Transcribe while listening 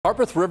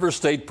Harpeth River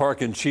State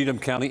Park in Cheatham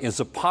County is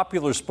a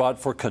popular spot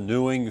for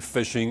canoeing,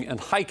 fishing, and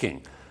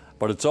hiking,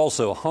 but it's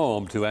also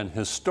home to an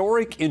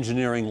historic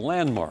engineering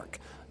landmark.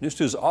 News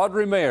 2's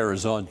Audrey Mayer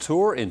is on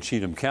tour in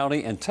Cheatham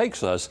County and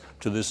takes us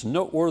to this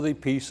noteworthy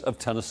piece of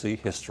Tennessee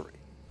history.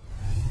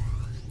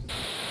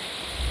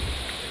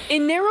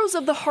 In narrows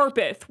of the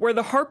Harpeth, where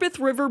the Harpeth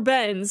River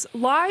bends,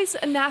 lies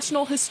a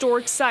National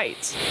Historic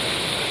Site,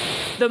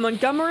 the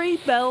Montgomery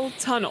Bell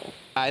Tunnel.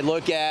 I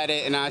look at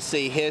it and I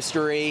see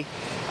history,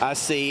 I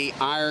see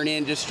iron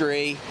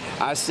industry,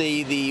 I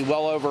see the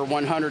well over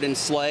 100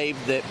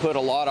 enslaved that put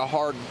a lot of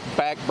hard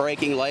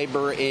back-breaking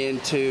labor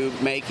into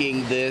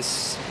making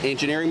this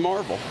engineering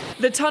marvel.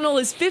 The tunnel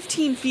is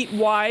 15 feet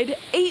wide,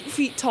 8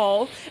 feet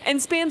tall,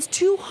 and spans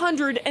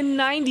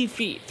 290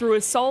 feet through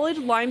a solid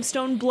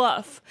limestone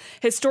bluff.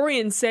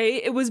 Historians say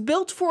it was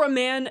built for a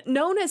man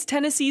known as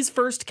Tennessee's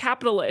first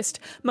capitalist,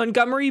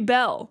 Montgomery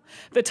Bell.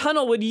 The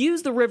tunnel would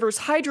use the river's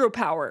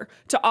hydropower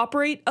to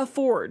operate a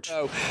forge.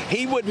 So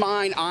he would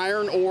mine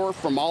iron ore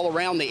from all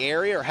around the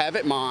area, or have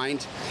it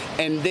mined,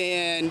 and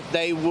then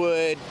they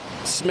would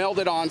smelt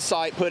it on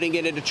site, putting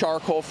it into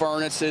charcoal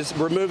furnaces,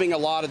 removing a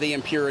lot of the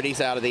impurities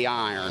out of the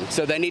iron.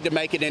 So they need to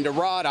make it into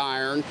wrought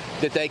iron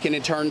that they can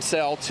in turn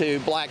sell to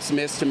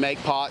blacksmiths to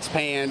make pots,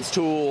 pans,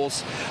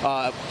 tools,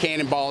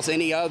 cannonballs,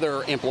 any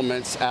other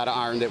implements out of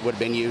iron that would have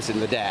been used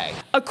in the day.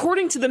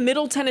 According to the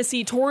Middle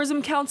Tennessee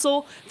Tourism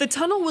Council, the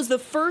tunnel was the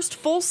first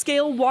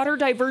full-scale water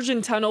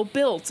diversion tunnel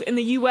built in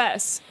the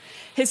U.S.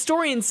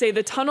 Historians say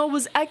the tunnel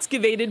was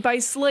excavated by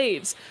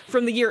slaves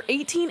from the year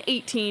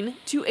 1818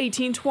 to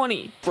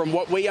 1820. From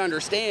what we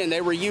understand,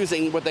 they were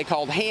using what they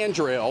called hand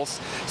drills.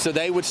 So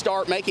they would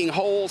start making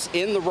holes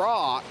in the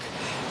rock,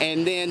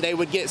 and then they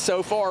would get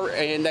so far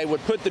and they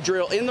would put the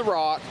drill in the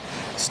rock,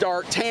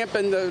 start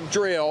tamping the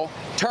drill,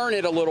 turn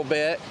it a little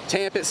bit,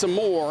 tamp it some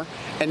more,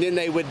 and then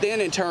they would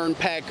then in turn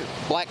pack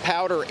black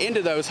powder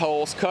into those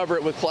holes, cover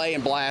it with clay,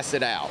 and blast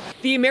it out.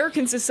 The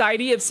American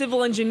Society of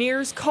Civil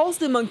Engineers calls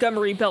the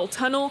Montgomery Bell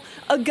Tunnel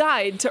a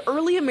guide to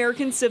early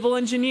American civil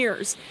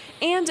engineers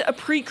and a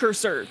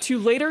precursor to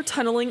later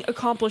tunneling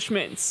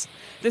accomplishments.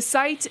 The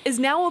site is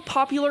now a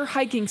popular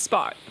hiking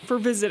spot for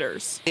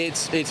visitors.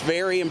 It's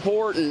very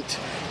important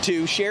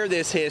to share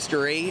this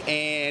history,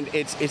 and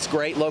it's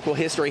great local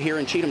history here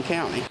in Cheatham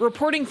County.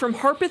 Reporting from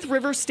Harpeth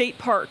River State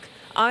Park,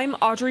 I'm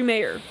Audrey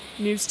Mayer,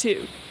 News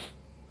 2.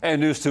 And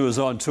News 2 is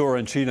on tour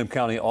in Cheatham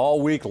County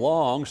all week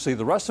long. See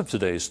the rest of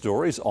today's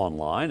stories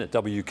online at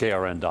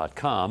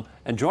WKRN.com.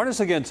 And join us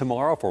again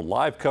tomorrow for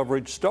live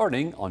coverage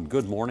starting on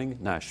Good Morning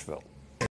Nashville.